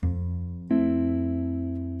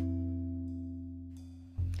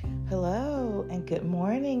Good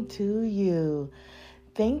morning to you.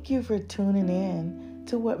 Thank you for tuning in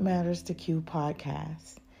to What Matters to Q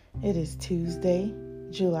podcast. It is Tuesday,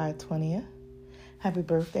 July 20th. Happy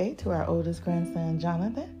birthday to our oldest grandson,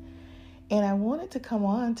 Jonathan. And I wanted to come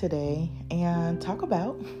on today and talk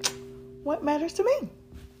about what matters to me.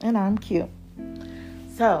 And I'm Q.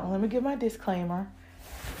 So let me give my disclaimer.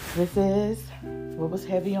 This is what was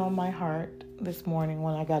heavy on my heart this morning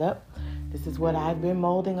when I got up. This is what I've been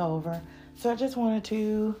molding over. So I just wanted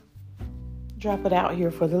to drop it out here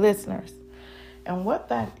for the listeners. And what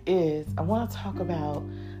that is, I want to talk about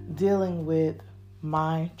dealing with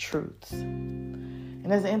my truths.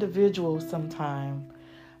 And as an individual, sometimes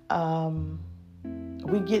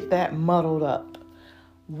we get that muddled up.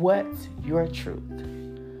 What's your truth?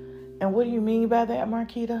 And what do you mean by that,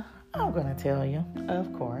 Marquita? I'm going to tell you,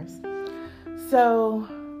 of course. So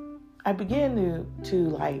I began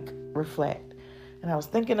to reflect. And I was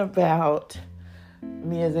thinking about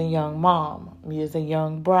me as a young mom, me as a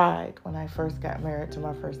young bride when I first got married to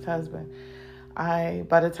my first husband. By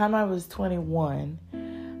the time I was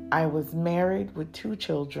 21, I was married with 2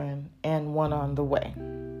 children and one on the way.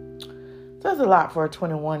 So that's a lot for a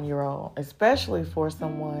 21-year-old, especially for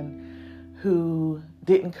someone who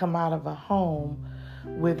didn't come out of a home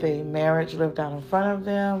with a marriage lived out in front of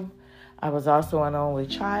them. I was also an only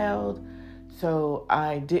child, so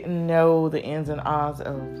I didn't know the ins and outs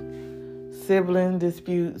of sibling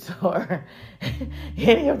disputes or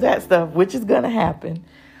any of that stuff, which is going to happen.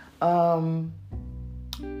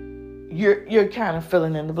 You're kind of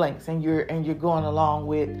filling in the blanks, and you're going along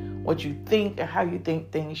with what you think or how you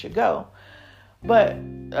think things should go. But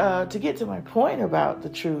to get to my point about the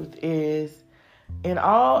truth is, in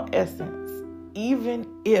all essence, even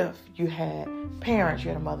if you had parents, you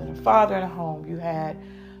had a mother and a father in a home, you had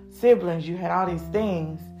siblings, you had all these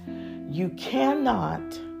things, you cannot,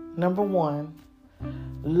 number one,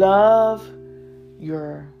 love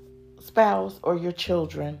your spouse or your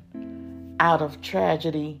children out of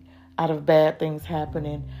tragedy, out of bad things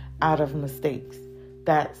happening, out of mistakes.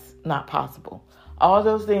 That's not possible. All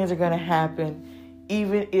those things are going to happen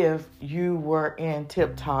even if you were in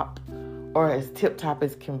tip-top or as tip-top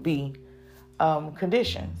as can be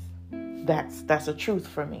conditions. That's a truth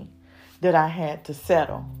for me that I had to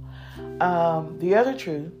settle. The other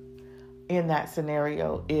truth in that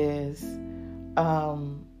scenario is I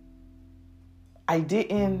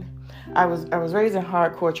was raised in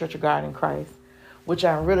hardcore Church of God in Christ, which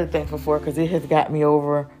I'm really thankful for because it has got me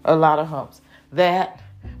over a lot of humps. That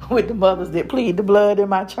with the mothers that plead the blood in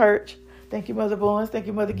my church. Thank you, Mother Bowens. Thank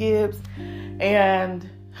you, Mother Gibbs. And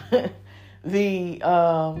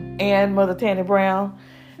and Mother Tanny Brown.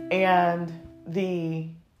 And the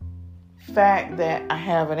fact that I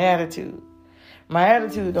have an attitude. My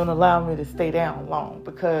attitude don't allow me to stay down long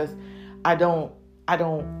because I don't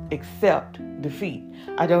accept defeat.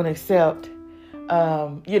 I don't accept,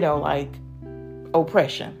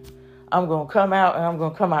 oppression. I'm going to come out and I'm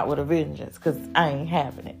going to come out with a vengeance because I ain't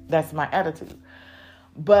having it. That's my attitude.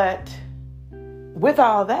 But with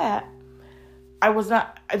all that,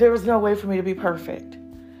 there was no way for me to be perfect.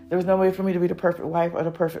 There was no way for me to be the perfect wife or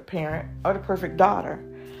the perfect parent or the perfect daughter.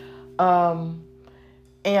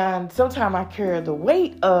 And sometimes I carry the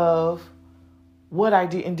weight of what I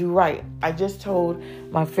didn't do right. I just told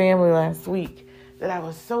my family last week that I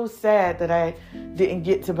was so sad that I didn't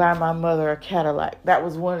get to buy my mother a Cadillac. That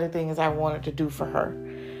was one of the things I wanted to do for her.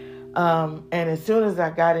 And as soon as I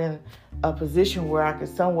got in a position where I could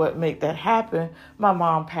somewhat make that happen, my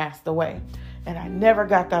mom passed away. And I never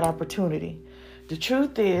got that opportunity. The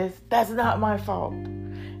truth is, that's not my fault.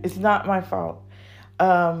 It's not my fault.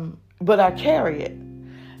 But I carry it.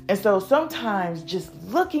 And so sometimes just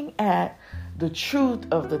looking at the truth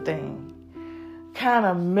of the thing kind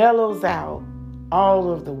of mellows out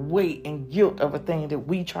all of the weight and guilt of a thing that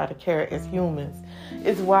we try to carry as humans.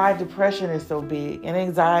 It's why depression is so big and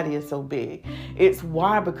anxiety is so big. It's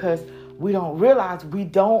why, because we don't realize we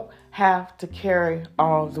don't have to carry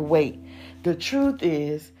all the weight. The truth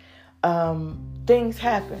is, things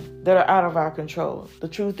happen that are out of our control. The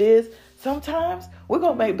truth is, sometimes we're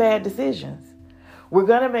going to make bad decisions. We're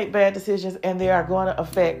going to make bad decisions, and they are going to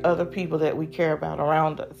affect other people that we care about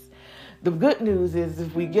around us. The good news is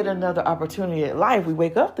if we get another opportunity at life, we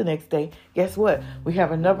wake up the next day, guess what? We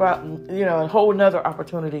have a whole nother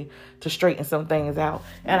opportunity to straighten some things out.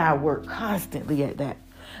 And I work constantly at that.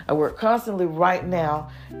 I work constantly right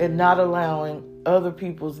now at not allowing other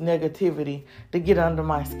people's negativity to get under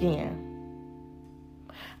my skin.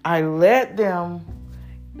 I let them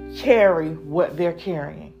carry what they're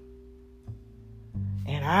carrying.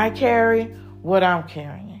 And I carry what I'm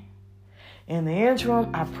carrying. In the interim,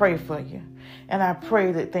 I pray for you. And I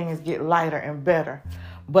pray that things get lighter and better.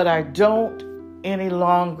 But I don't any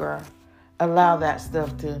longer allow that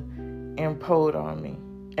stuff to impose on me.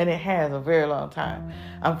 And it has a very long time.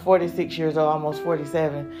 I'm 46 years old, almost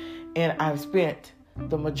 47. And I've spent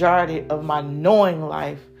the majority of my knowing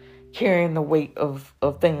life carrying the weight of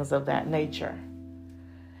things of that nature.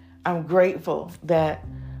 I'm grateful that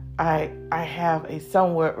I have a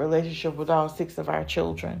somewhat relationship with all 6 of our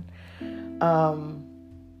children.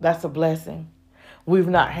 That's a blessing. We've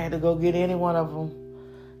not had to go get any one of them,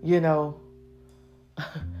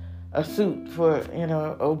 a suit for,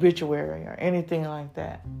 obituary or anything like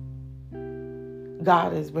that.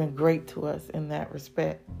 God has been great to us in that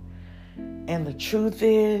respect. And the truth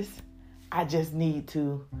is, I just need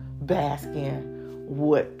to bask in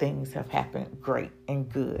what things have happened great and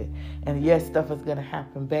good. And yes, stuff is going to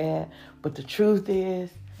happen bad, but the truth is,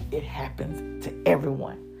 it happens to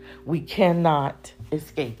everyone. We cannot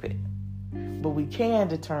escape it, but we can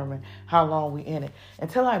determine how long we're in it.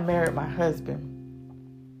 Until I married my husband,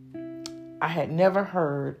 I had never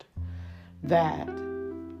heard that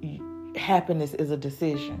happiness is a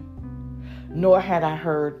decision, nor had I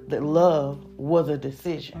heard that love was a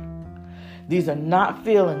decision. These are not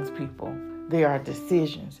feelings, people. They are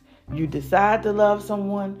decisions. You decide to love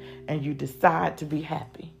someone and you decide to be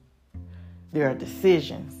happy. There are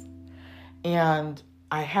decisions. And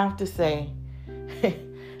I have to say,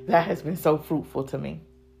 that has been so fruitful to me.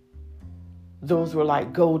 Those were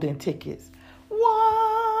like golden tickets.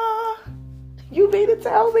 What? You mean to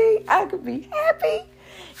tell me I could be happy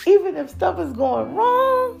even if stuff is going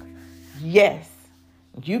wrong? Yes,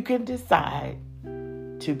 you can decide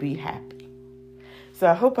to be happy. So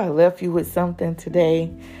I hope I left you with something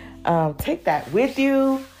today. Take that with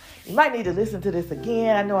you. You might need to listen to this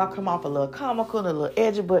again. I know I come off a little comical and a little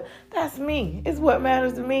edgy, but that's me. It's what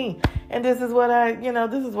matters to me. And this is what I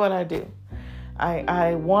do.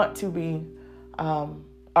 I want to be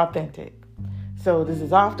authentic. So this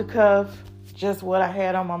is off the cuff, just what I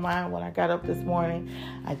had on my mind when I got up this morning.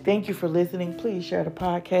 I thank you for listening. Please share the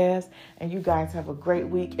podcast. And you guys have a great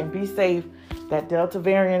week and be safe. That Delta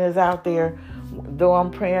variant is out there. Though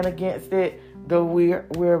I'm praying against it, though we're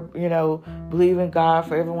believing God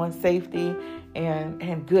for everyone's safety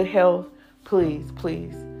and good health, please,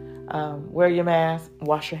 wear your mask,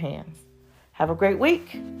 wash your hands. Have a great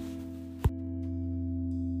week.